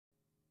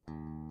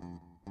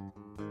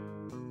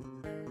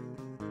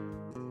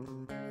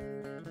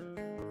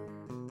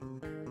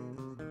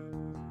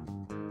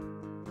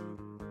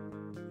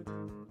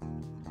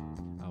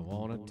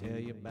tell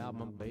you about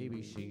my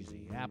baby. She's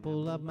the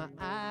apple of my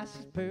eye.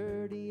 She's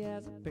pretty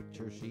as a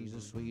picture. She's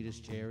the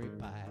sweetest cherry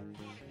pie.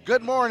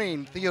 Good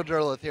morning, Theo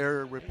Derleth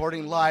here,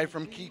 reporting live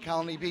from Key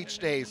Colony Beach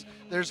Days.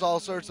 There's all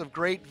sorts of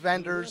great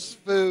vendors,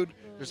 food.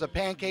 There's a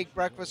pancake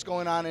breakfast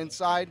going on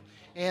inside,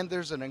 and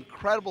there's an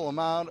incredible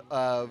amount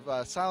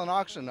of silent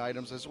auction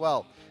items as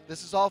well.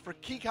 This is all for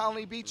Key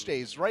Colony Beach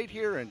Days right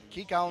here in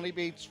Key Colony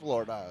Beach,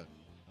 Florida.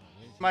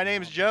 My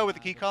name is Joe with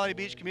the Key Colony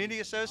Beach Community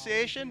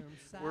Association.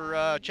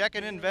 We're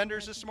checking in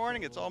vendors this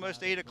morning. It's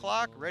almost 8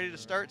 o'clock, ready to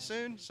start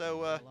soon,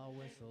 so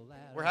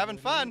we're having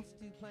fun.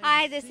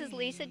 Hi, this is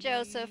Lisa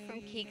Joseph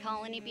from Key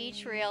Colony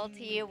Beach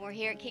Realty. We're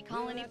here at Key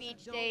Colony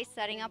Beach Day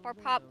setting up our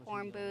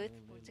popcorn booth.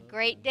 It's a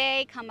great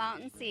day. Come out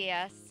and see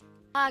us.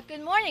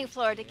 Good morning,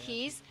 Florida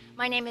Keys.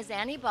 My name is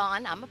Annie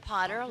Bond. I'm a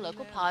potter, a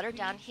local potter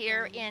down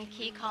here in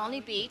Key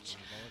Colony Beach.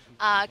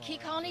 Key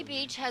Colony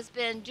Beach has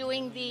been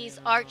doing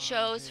these art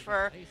shows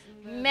for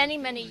many,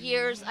 many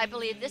years. I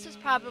believe this is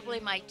probably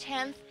my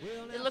 10th.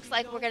 It looks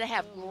like we're going to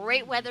have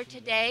great weather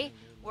today.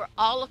 We're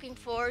all looking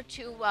forward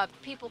to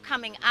people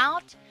coming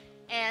out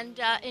and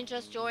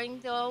just enjoying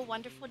the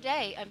wonderful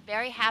day. I'm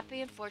very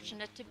happy and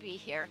fortunate to be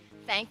here.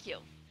 Thank you.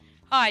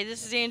 Hi,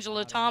 this is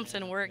Angela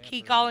Thompson. We're at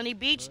Key Colony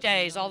Beach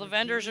Days. All the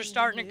vendors are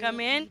starting to come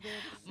in.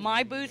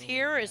 My booth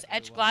here is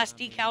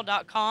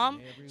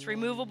etchglassdecal.com. It's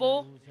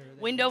removable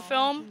window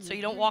film, so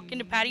you don't walk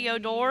into patio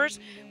doors.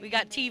 We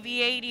got TV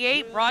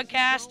 88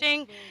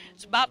 broadcasting.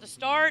 It's about to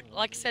start.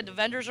 Like I said, the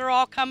vendors are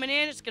all coming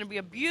in. It's going to be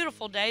a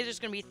beautiful day. There's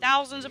going to be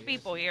thousands of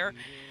people here.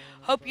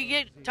 Hope you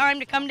get time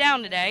to come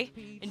down today.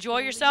 Enjoy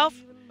yourself.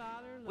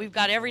 We've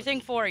got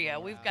everything for you.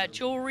 We've got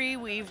jewelry,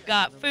 we've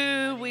got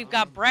food, we've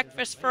got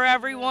breakfast for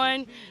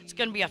everyone. It's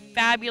going to be a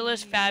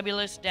fabulous,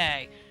 fabulous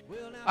day.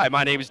 Hi,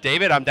 my name is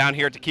David. I'm down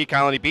here at the Key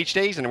Colony Beach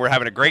Days, and we're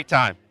having a great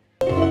time.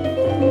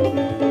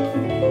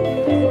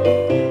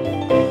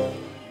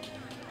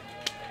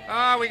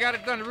 We got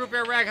it done. The Root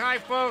Beer Rag. Hi,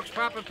 folks.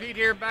 Papa Pete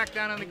here, back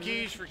down on the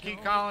Keys for Key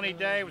Colony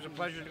Day. It was a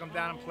pleasure to come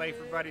down and play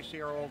for everybody,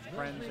 see our old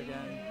friends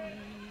again.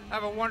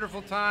 Have a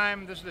wonderful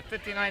time. This is the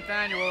 59th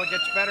annual. It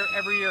gets better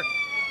every year.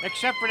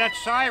 Except for that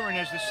siren.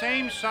 It's the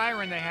same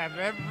siren they have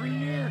every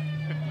year.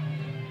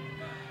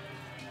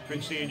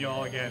 Good seeing you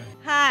all again.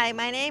 Hi,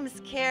 my name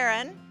is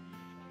Karen,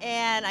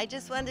 and I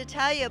just wanted to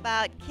tell you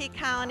about Key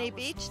Colony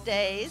Beach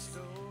Days.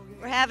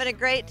 We're having a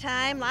great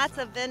time, lots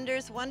of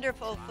vendors,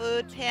 wonderful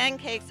food,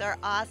 pancakes are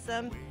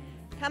awesome.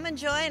 Come and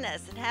join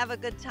us and have a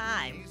good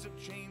time.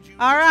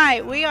 All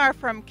right, we are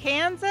from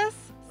Kansas,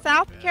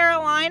 South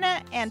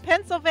Carolina, and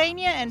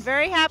Pennsylvania, and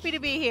very happy to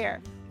be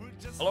here.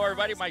 Hello,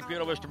 everybody. Mike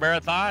Buell, Mr.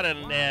 Marathon,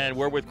 and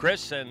we're with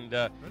Chris, and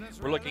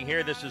we're looking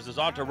here. This is the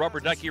Zonta Rubber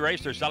Ducky Race.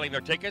 They're selling their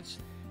tickets,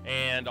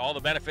 and all the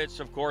benefits,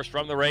 of course,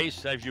 from the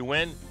race as you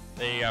win.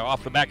 They are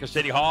off the back of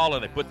City Hall,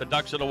 and they put the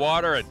ducks in the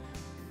water, and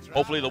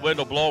hopefully the wind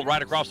will blow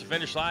right across the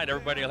finish line.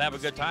 Everybody will have a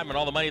good time, and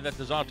all the money that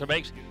the Zonta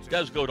makes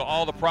does go to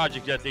all the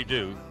projects that they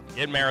do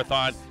in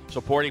Marathon,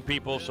 supporting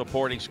people,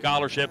 supporting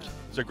scholarships.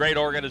 It's a great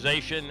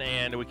organization,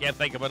 and we can't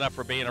thank them enough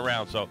for being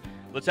around. So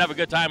let's have a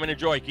good time and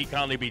enjoy Key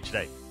Colony Beach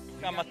Day.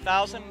 Come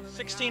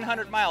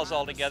 1,600 miles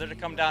altogether to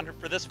come down here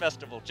for this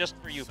festival, just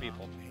for you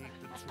people.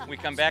 We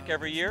come back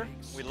every year.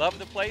 We love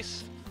the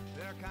place.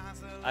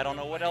 I don't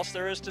know what else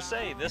there is to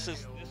say. This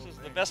is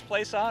the best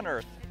place on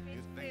earth.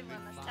 This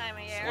time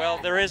of year. Well,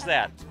 there is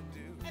that.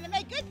 And they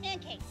make good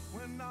pancakes.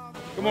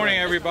 Good morning,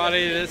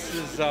 everybody. This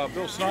is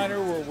Bill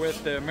Snyder. We're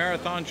with the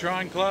Marathon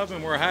Shrine Club,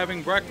 and we're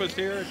having breakfast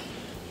here at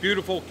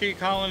beautiful Key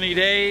Colony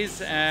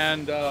Days.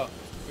 And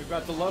we've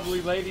got the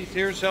lovely ladies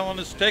here selling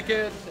us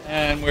tickets,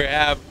 and we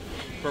have,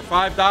 for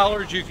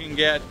 $5, you can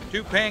get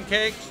 2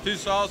 pancakes, 2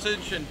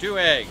 sausage, and 2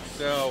 eggs.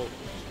 So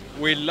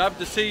we'd love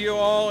to see you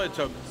all. It's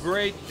a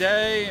great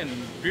day and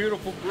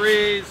beautiful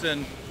breeze,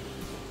 and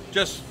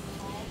just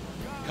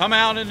come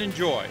out and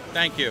enjoy.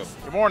 Thank you.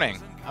 Good morning.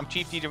 I'm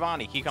Chief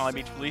DiGiovanni, Key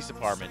Colony Beach Police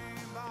Department.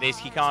 Today's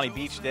Key Colony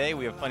Beach Day.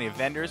 We have plenty of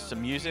vendors,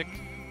 some music,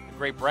 a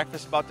great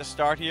breakfast about to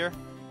start here,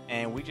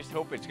 and we just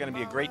hope it's going to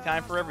be a great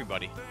time for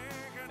everybody.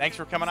 Thanks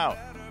for coming out.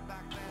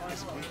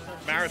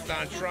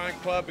 Marathon Shrine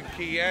Club in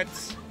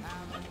Keyettes.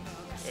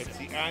 It's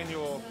the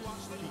annual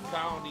Key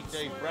Colony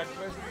Day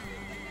breakfast.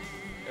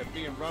 It's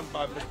being run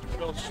by Mr.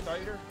 Bill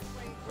Snyder,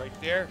 right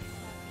there.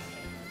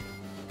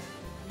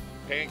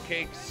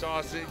 Pancakes,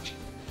 sausage,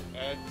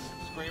 and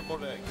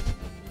scrambled eggs.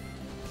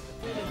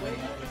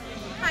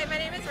 Hi, my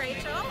name is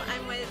Rachel.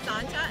 I'm with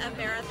Zonta of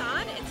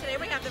Marathon, and today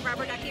we have the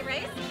Rubber Ducky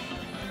Race.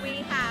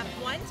 We have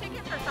 1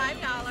 ticket for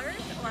 $5 or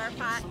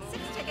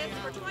 6 tickets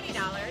for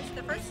 $20.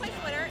 The first place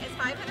winner is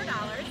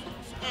 $500,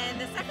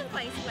 and the second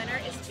place winner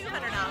is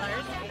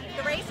 $200.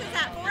 The race is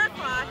at 4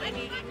 o'clock, and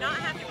you do not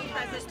have to be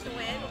present to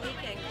win. We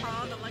can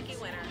call the lucky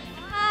winner.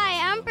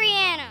 Hi, I'm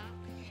Brianna.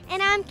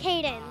 And I'm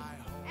Kaden.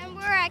 And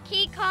we're at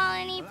Key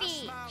Colony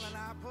Beach.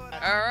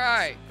 All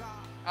right.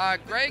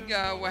 Greg,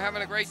 we're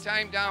having a great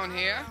time down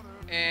here.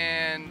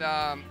 And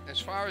as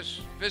far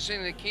as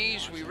visiting the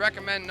Keys, we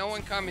recommend no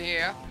one come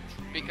here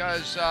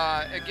because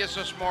it gives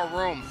us more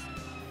room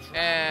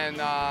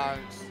and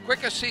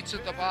quicker seats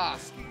at the bar.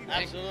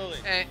 Absolutely.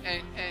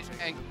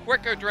 And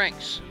quicker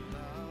drinks.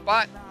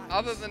 But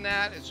other than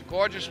that, it's a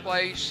gorgeous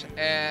place,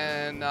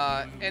 and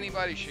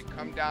anybody should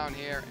come down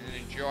here and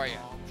enjoy it.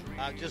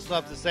 I'd just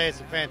love to say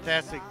it's a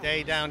fantastic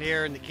day down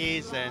here in the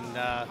Keys, and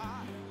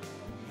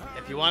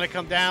if you want to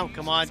come down,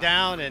 come on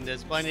down, and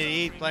there's plenty to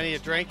eat, plenty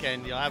to drink,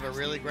 and you'll have a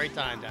really great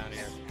time down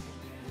here.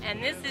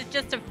 And this is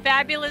just a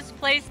fabulous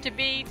place to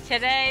be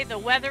today. The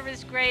weather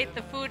is great,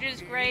 the food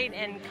is great,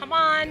 and come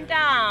on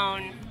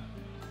down.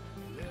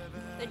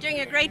 They're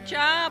doing a great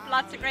job,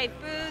 lots of great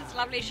foods,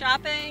 lovely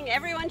shopping.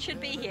 Everyone should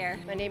be here.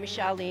 My name is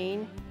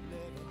Charlene.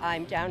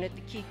 I'm down at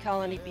the Key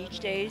Colony Beach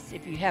Days.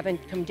 If you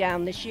haven't come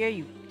down this year,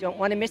 you don't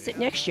want to miss it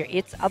next year.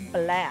 It's a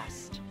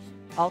blast.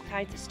 All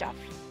kinds of stuff.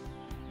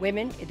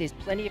 Women, there's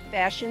plenty of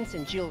fashions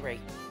and jewelry,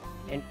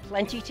 and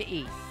plenty to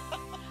eat.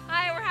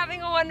 Hi, we're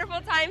having a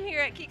wonderful time here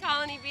at Key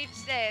Colony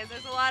Beach Days.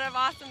 There's a lot of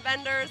awesome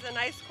vendors and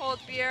ice cold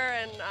beer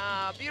and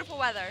beautiful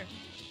weather.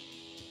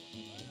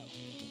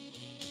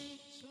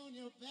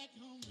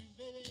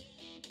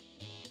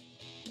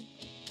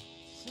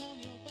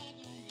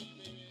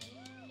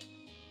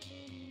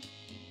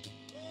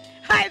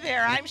 Hi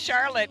there, I'm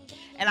Charlotte,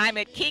 and I'm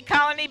at Key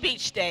Colony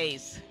Beach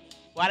Days.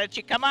 Why don't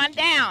you come on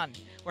down?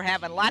 We're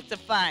having lots of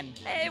fun.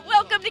 Hey,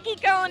 welcome to Key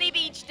Colony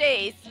Beach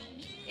Days.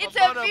 It's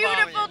a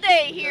beautiful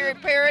day here in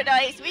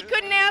Paradise. We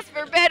couldn't ask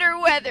for better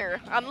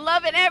weather. I'm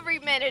loving every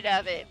minute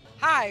of it.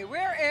 Hi, we're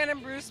Ann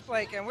and Bruce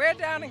Blake, and we're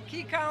down in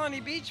Key Colony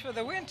Beach for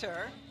the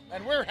winter.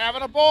 And we're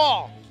having a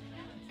ball.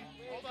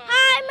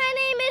 Hi, my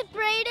name is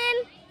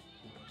Brayden.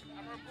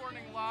 I'm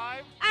reporting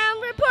live.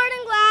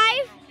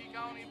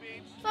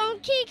 From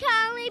Key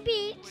Colony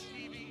Beach.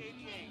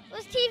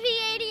 With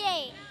TV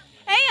 88.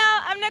 Hey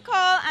y'all, I'm Nicole.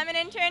 I'm an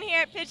intern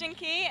here at Pigeon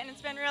Key, and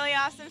it's been really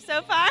awesome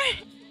so far.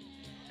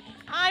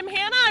 I'm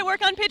Hannah. I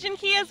work on Pigeon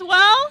Key as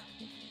well.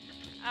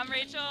 I'm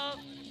Rachel.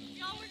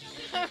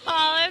 I'm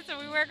Paula, so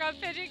we work on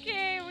Pigeon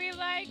Key. We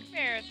like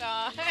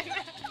Marathon.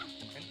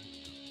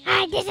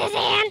 Hi, this is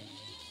Ann.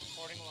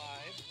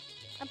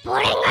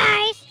 Reporting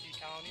live.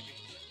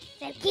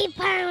 From Key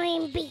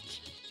Colony Beach.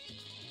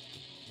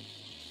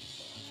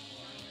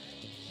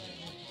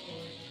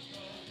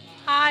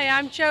 Hi,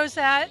 I'm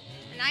Josette.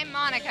 And I'm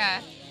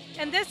Monica.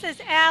 And this is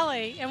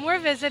Allie, and we're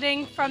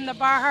visiting from the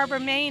Bar Harbor,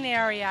 Maine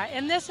area.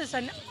 And this is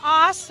an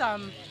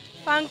awesome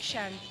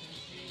function.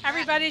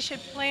 Everybody should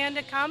plan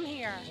to come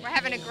here. We're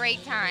having a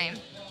great time.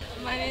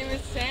 My name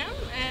is Sam,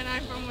 and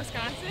I'm from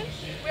Wisconsin.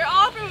 We're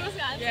all from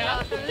Wisconsin.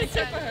 Yeah,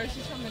 except for her,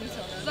 she's from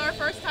Minnesota. This is our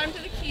first time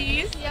to the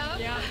Keys. Yep.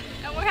 Yeah.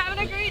 And we're having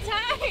a great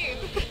time.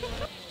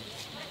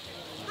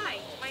 Hi,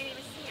 my name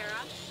is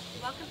Sierra.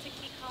 Welcome to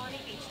Key Colony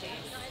Beach Days.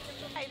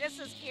 Hi, this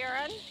is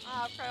Karen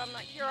from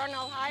Huron,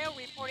 Ohio,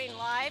 reporting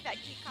live at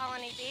Key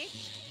Colony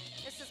Beach.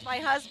 This is my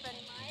husband,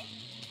 Mike.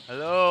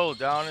 Hello,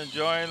 down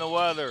enjoying the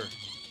weather.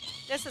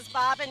 This is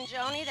Bob and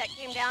Joni that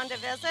came down to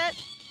visit.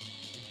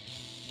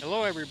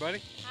 Hello,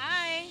 everybody.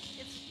 Hi,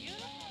 it's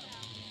beautiful.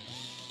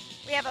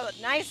 We have a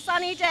nice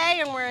sunny day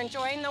and we're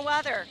enjoying the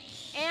weather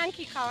and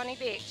Key Colony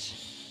Beach.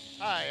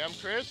 Hi, I'm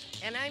Chris.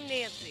 And I'm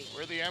Nancy.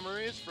 We're the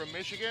Emerys from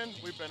Michigan.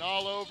 We've been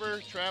all over,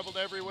 traveled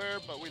everywhere,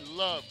 but we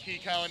love Key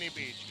Colony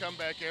Beach. Come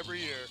back every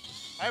year.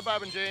 Hi,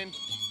 Bob and Jane.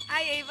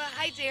 Hi, Ava.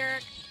 Hi,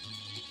 Derek.